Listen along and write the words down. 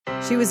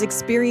She was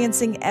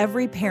experiencing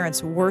every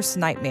parent's worst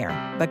nightmare,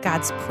 but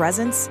God's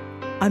presence,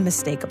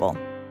 unmistakable.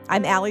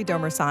 I'm Allie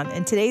Domerson,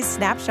 and today's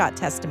snapshot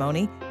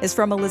testimony is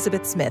from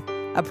Elizabeth Smith,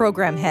 a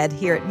program head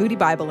here at Moody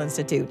Bible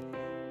Institute.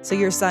 So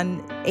your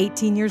son,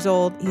 18 years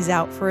old, he's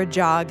out for a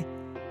jog,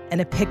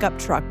 and a pickup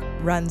truck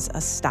runs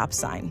a stop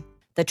sign.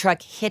 The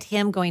truck hit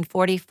him going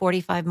 40,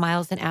 45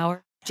 miles an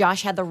hour.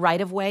 Josh had the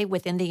right-of-way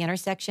within the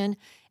intersection,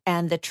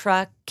 and the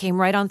truck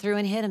came right on through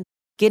and hit him.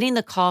 Getting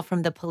the call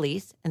from the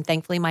police, and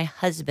thankfully my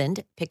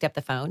husband picked up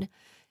the phone,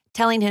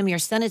 telling him, your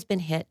son has been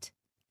hit.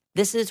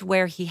 This is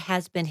where he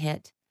has been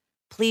hit.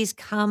 Please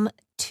come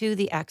to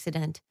the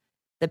accident.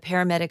 The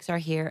paramedics are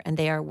here, and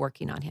they are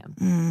working on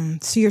him.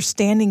 So you're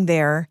standing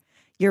there,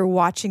 you're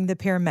watching the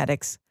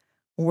paramedics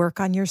work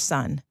on your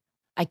son.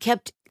 I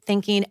kept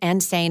thinking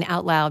and saying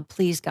out loud,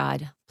 please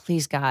God,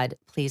 please God,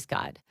 please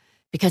God,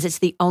 because it's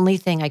the only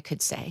thing I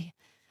could say.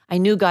 I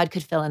knew God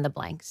could fill in the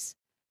blanks,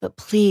 but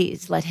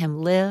please let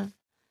him live.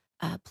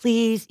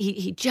 Please,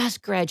 he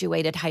just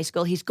graduated high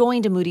school. He's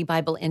going to Moody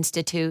Bible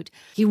Institute.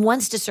 He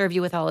wants to serve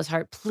you with all his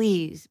heart.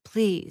 Please,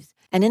 please.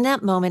 And in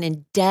that moment,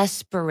 in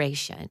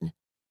desperation,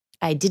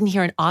 I didn't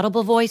hear an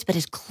audible voice, but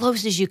as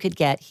close as you could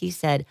get, he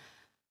said,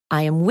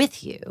 I am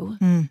with you,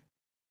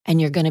 and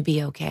you're going to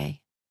be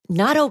okay.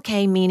 Not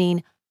okay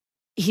meaning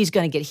he's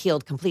going to get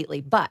healed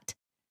completely, but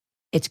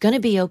it's going to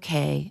be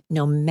okay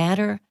no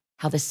matter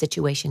how the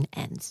situation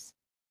ends.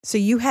 So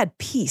you had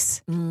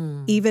peace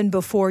even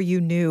before you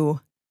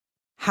knew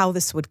how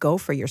this would go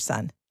for your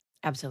son.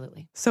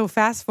 Absolutely. So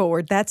fast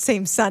forward, that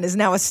same son is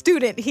now a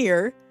student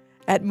here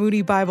at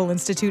Moody Bible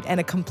Institute and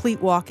a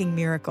complete walking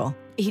miracle.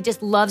 He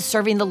just loves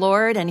serving the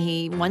Lord, and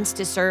he wants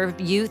to serve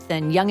youth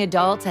and young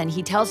adults. And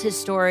he tells his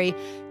story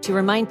to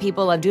remind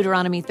people of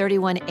Deuteronomy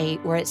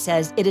 31:8, where it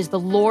says, it is the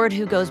Lord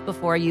who goes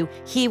before you.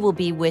 He will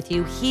be with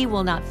you. He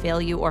will not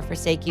fail you or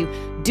forsake you.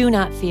 Do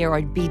not fear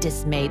or be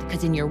dismayed,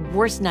 because in your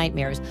worst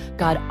nightmares,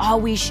 God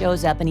always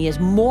shows up, and he is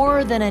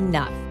more than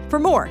enough. For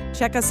more,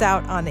 check us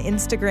out on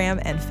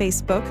Instagram and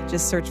Facebook.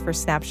 Just search for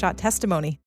Snapshot Testimony.